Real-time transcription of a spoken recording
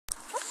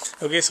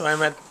Okay, so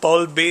I'm at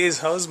Paul Bay's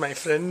house, my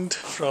friend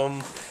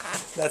from...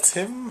 That's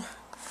him.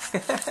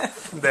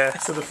 There.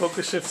 So the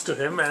focus shifts to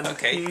him and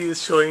he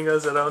is showing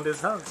us around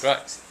his house.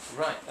 Right.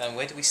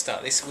 Where do we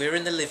start this? We're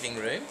in the living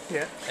room.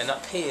 Yeah. And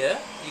up here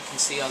you can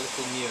see our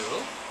little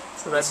mural.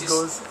 So that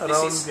goes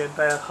around the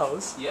entire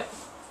house. Yeah.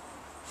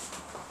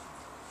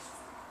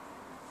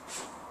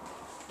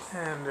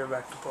 And we're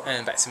back to Paul.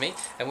 And back to me.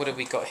 And what have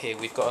we got here?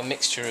 We've got a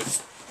mixture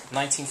of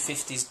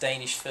 1950s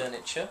Danish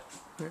furniture.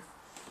 Yeah.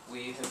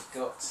 We have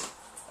got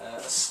a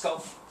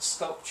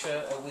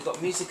sculpture. We've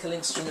got musical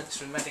instruments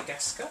from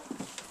Madagascar.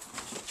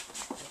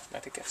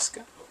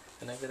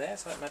 And over there,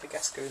 it's like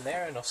Madagascar in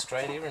there, and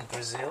Australia and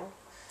Brazil.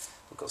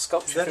 We've got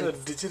sculpture. Is that a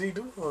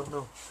didgeridoo or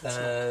no?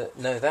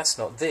 No, that's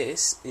not.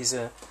 This is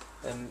a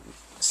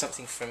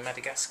something from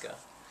Madagascar,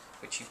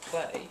 which you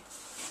play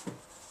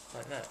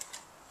like that.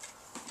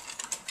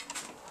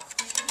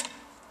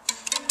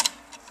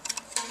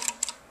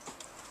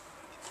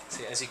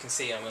 See, as you can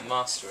see, I'm a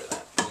master at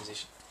that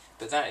musician.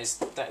 But that is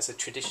a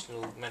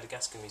traditional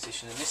Madagascar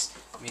musician, and this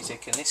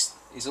music, and this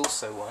is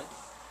also one,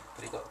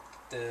 but it got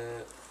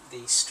the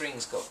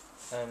strings got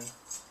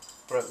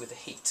broke with the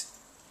heat.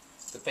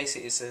 But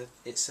basically,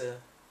 it's a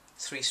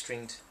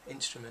 3-stringed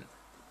instrument.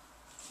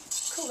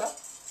 Cool, that.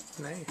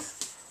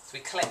 Nice. So we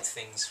collect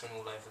things from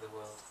all over the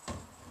world,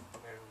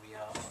 wherever we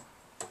are.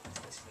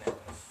 This is now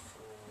going to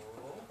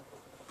fall.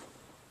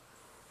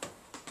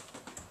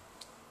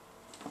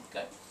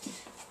 Okay.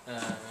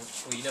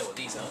 Well, you know what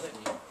these are, don't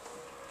you?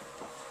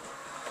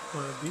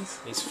 What are these?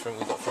 These we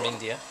got from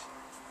India.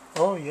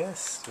 Oh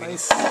yes, So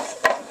nice.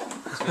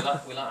 So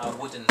we like our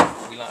wooden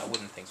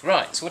things.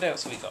 Right. So what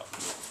else have we got?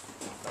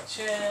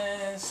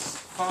 Chairs,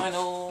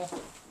 vinyl,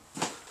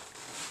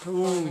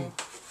 Ooh.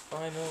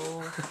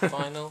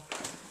 vinyl,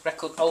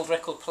 old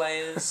record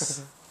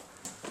players.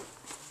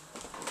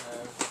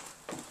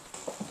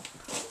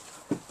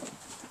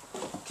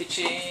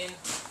 Kitchen.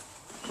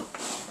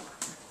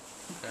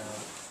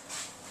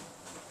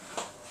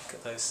 Look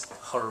at those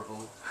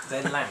horrible.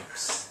 They're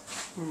lamps.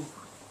 Ooh.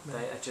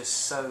 They are just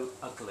so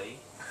ugly.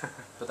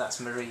 But that's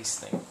Marie's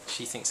thing.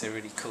 She thinks they're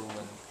really cool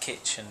and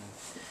kitsch, and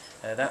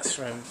that's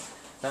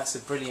a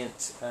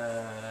brilliant.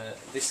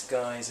 This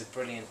guy is a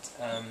brilliant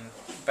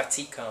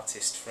batik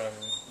artist from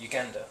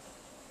Uganda.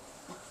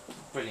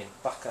 Brilliant,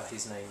 Baka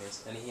his name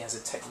is, and he has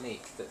a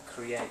technique that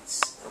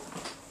creates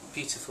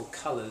beautiful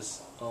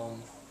colours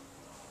on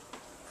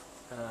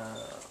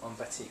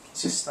batik.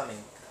 It's just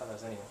stunning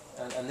colours anyway.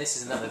 And this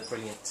is another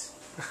brilliant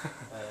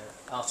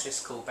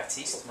artist called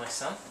Baptiste, my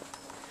son.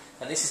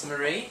 And this is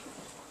Marie.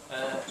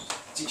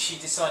 She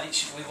decided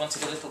we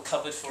wanted a little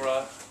cupboard for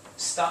our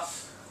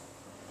stuff,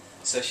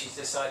 so she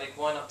decided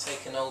why not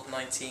take an old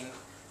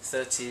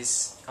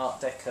 1930s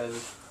Art Deco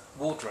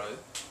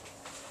wardrobe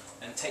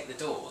and take the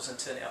doors and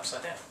turn it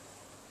upside down.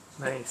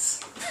 Nice.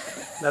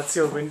 That's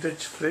your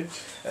vintage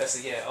fridge? That's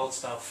a old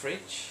style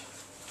fridge.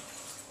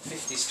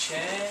 50s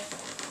chair.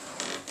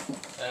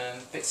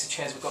 Bits of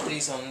chairs. We've got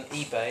these on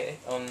eBay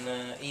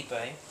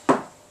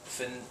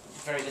for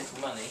very little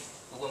money.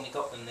 But when we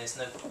got them, there's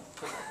no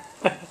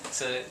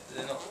so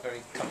they're not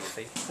very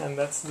comfy. And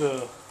that's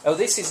the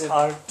this is a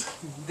art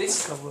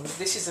cover.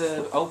 This is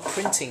an old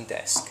printing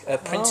desk, a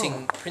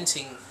printing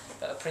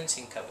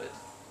cupboard,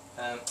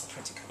 a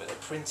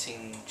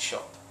printing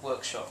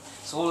workshop.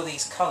 So all of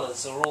these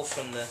colours are all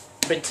from the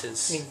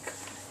printers. Ink.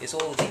 It's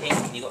all the ink,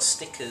 and you've got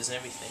stickers and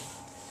everything.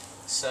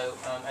 So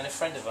and a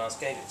friend of ours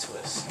gave it to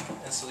us,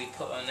 and so we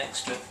put an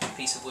extra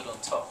piece of wood on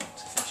top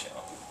to finish it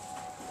off.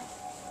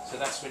 So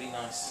that's really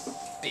nice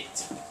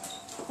bit.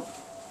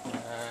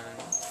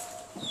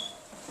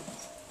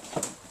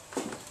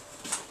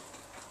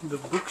 The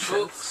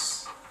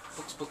bookshelf.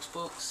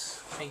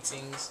 Books,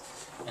 paintings,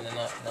 and a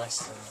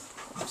nice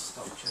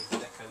sculpture of the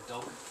Deco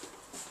dog.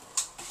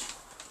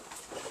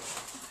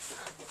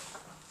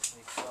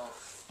 We've got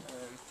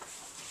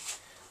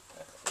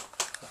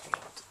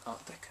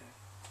Art Deco.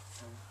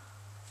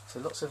 So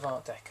lots of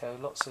Art Deco,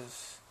 lots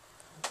of...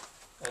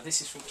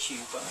 this is from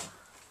Cuba.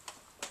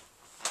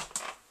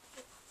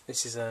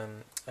 This is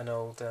an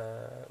old...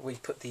 we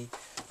put the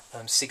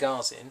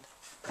cigars in,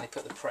 and they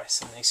put the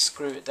press, and they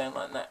screw it down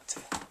like that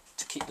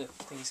to keep the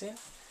things in.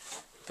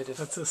 Bit of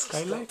That's a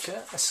skylight?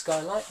 A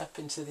skylight up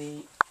into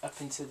the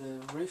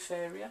roof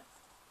area.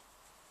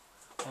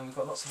 And we've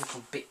got lots of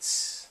little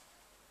bits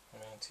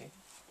around here.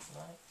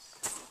 Lights.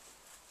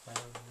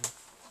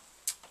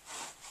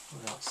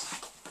 What else?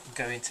 We'll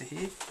go into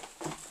here.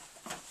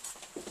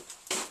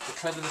 The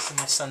cleverness of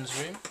my son's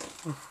room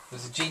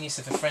was a genius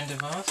of a friend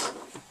of ours.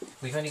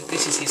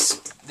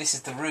 This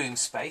is the room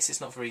space. It's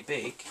not very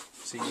big,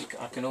 so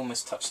I can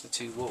almost touch the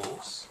two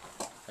walls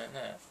like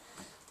that.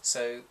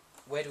 So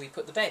where do we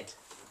put the bed?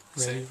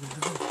 You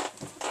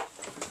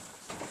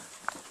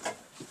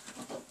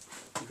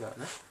got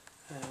that?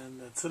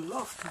 And that's a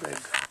loft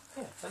bed.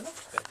 Yeah, a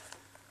loft bed.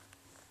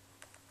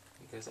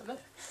 It goes up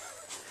there.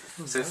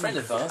 So a friend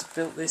of ours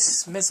built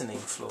this mezzanine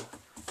floor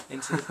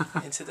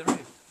into the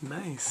room.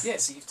 Nice. Yeah,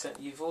 so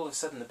you've all of a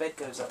sudden the bed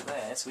goes up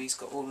there, so he's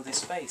got all of this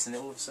space, and it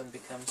all of a sudden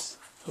becomes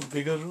A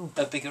bigger room.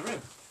 A bigger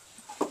room.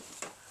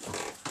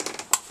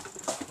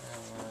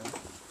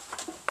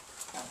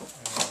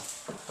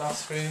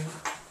 Bathroom.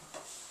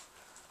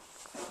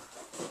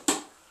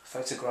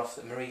 Photograph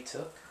that Marie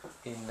took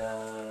in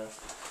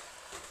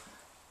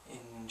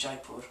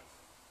Jaipur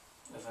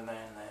of a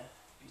man there.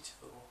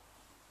 Beautiful.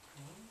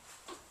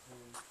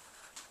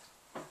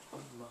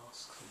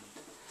 Masks and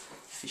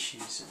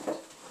fishes. And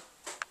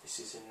this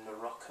is in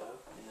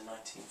Morocco in the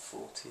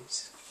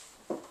 1940s.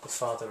 The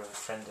father of a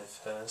friend of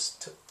hers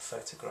took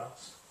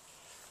photographs.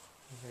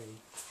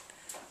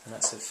 And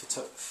that's a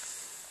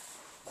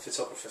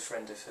photographer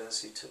friend of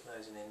hers who took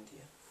those in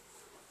India.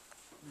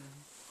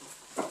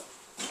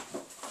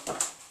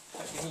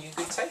 That giving you a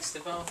good taste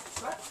of our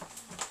flat?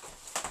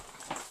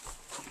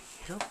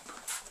 Yep.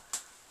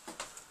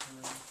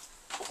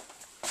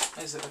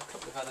 There's a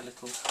couple of other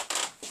little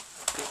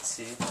bits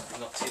here,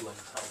 not too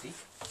untidy.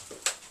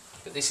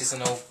 But this is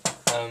an old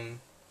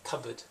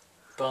cupboard,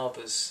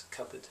 barber's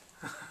cupboard.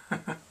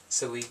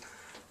 So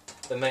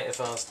a mate of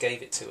ours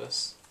gave it to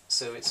us.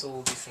 So it's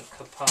all different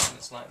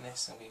compartments like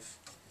this, and we've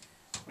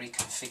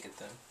reconfigured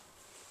them.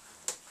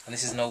 And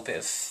this is an old bit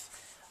of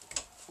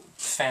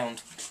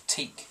found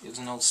teak. It was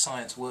an old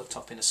science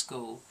worktop in a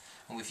school,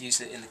 and we've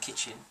used it in the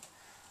kitchen,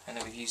 and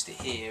then we've used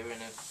it here,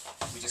 and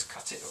we just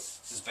cut it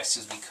as best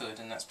as we could,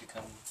 and that's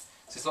become.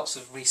 So there's lots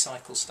of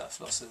recycled stuff,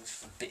 lots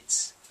of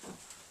bits.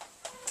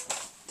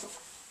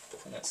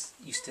 And that's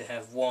used to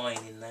have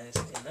wine in there. Is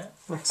it in that?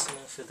 That's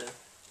for the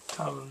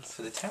towels.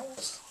 For the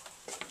towels.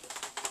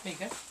 There you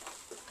go.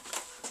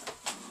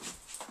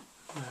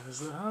 There's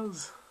the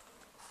house.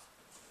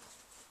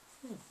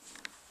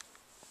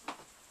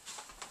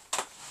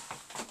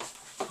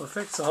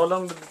 Perfect. So how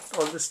long did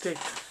all this take?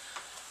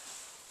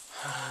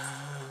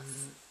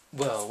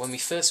 Well, when we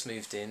first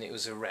moved in, it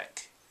was a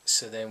wreck.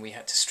 So then we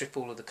had to strip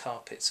all of the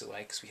carpets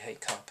away because we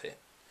hate carpet,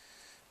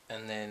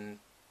 and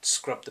then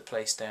scrub the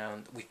place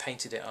down. We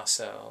painted it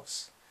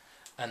ourselves,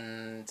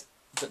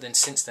 but then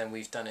since then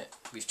we've done it.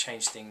 We've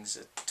changed things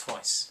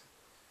twice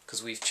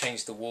because we've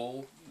changed the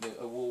wall.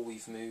 A wall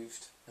we've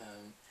moved.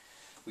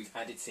 We've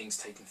added things,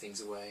 taken things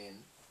away,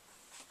 and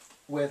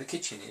where the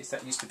kitchen is,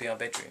 that used to be our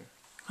bedroom.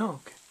 Oh,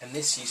 okay. And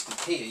this used to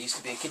be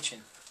a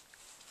kitchen.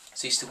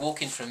 So you used to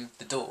walk in from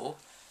the door,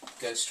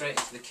 go straight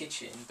into the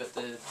kitchen, but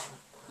the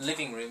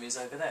living room is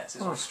over there, so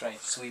it's all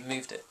strange. So we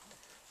moved it.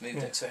 So we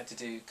had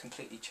to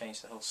completely change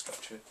the whole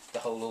structure, the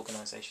whole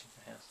organisation of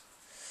the house.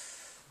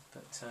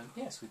 But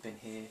yes, we've been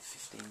here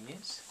 15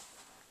 years,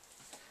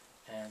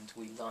 and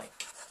we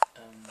like,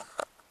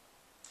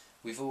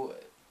 we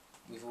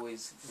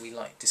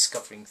like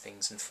discovering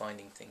things and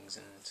finding things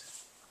and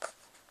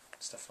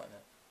stuff like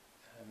that.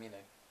 You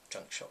know,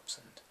 junk shops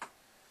and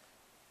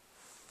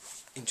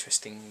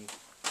interesting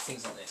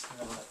things like this.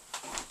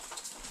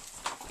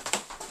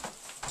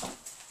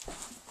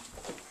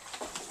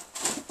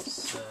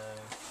 So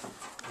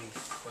we've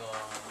got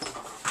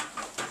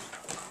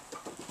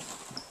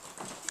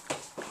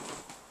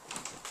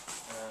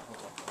hold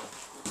on.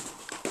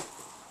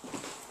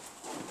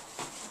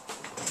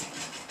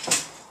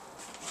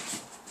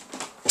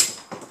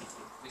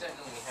 We don't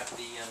normally have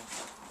the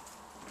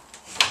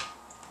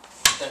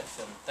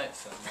don't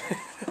film.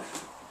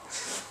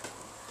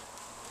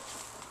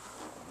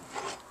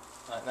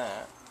 Like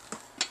that.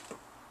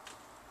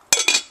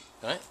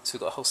 Right, so we've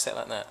got a whole set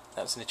like that.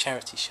 That was in a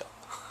charity shop.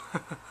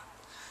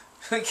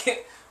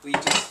 we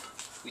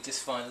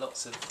just find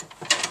lots of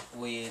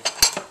weird,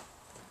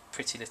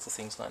 pretty little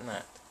things like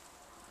that.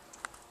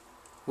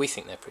 We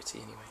think they're pretty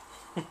anyway.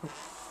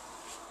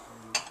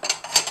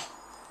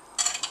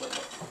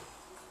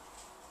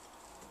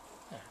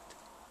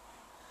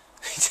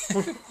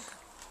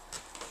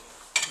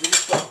 We've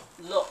just got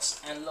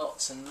lots and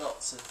lots and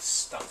lots of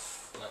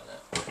stuff like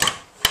that.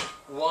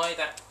 Why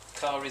that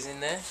car is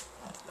in there,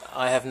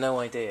 I have no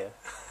idea.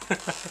 There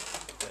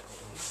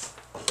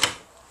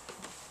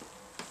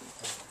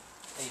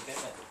you go,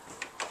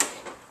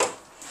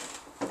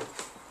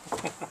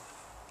 mate.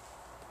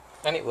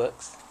 And it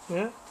works.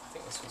 Yeah. I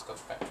think this one's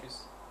got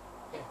batteries.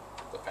 Yeah,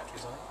 got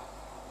batteries on it.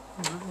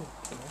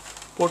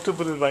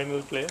 Portable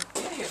vinyl player.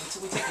 Yeah,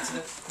 we take it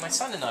to my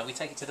son and I, we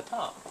take it to the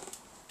park.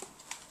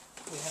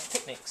 We have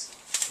picnics.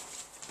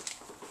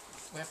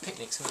 And we take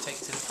it to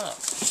the park.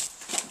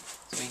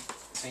 So we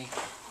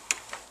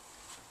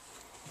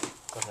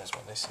God knows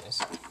what this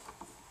is.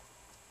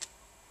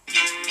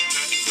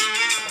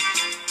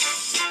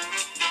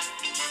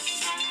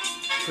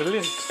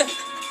 Brilliant.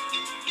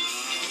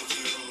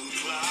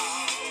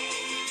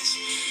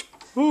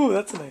 Ooh,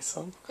 that's a nice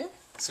song. Yeah.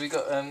 So we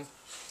got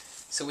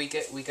we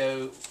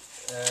go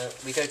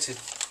to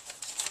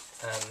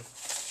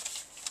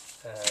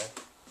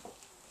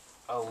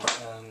old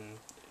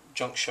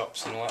junk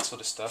shops and all that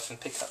sort of stuff and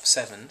pick up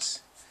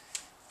sevens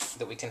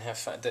that we can have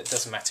fun. That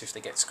doesn't matter if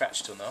they get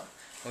scratched or not.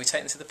 And we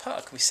take them to the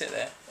park and we sit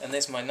there, and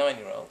there's my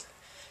 9-year-old,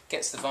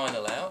 gets the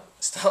vinyl out,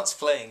 starts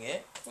playing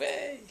it,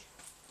 way,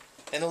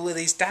 and all of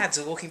these dads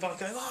are walking by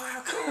going, oh,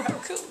 how cool, how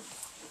cool.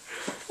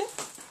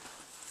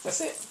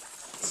 That's it.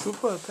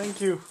 Super, thank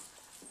you.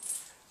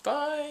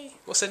 Bye.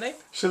 What's her name?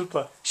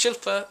 Shilpa.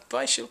 Shilpa.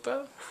 Bye,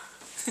 Shilpa.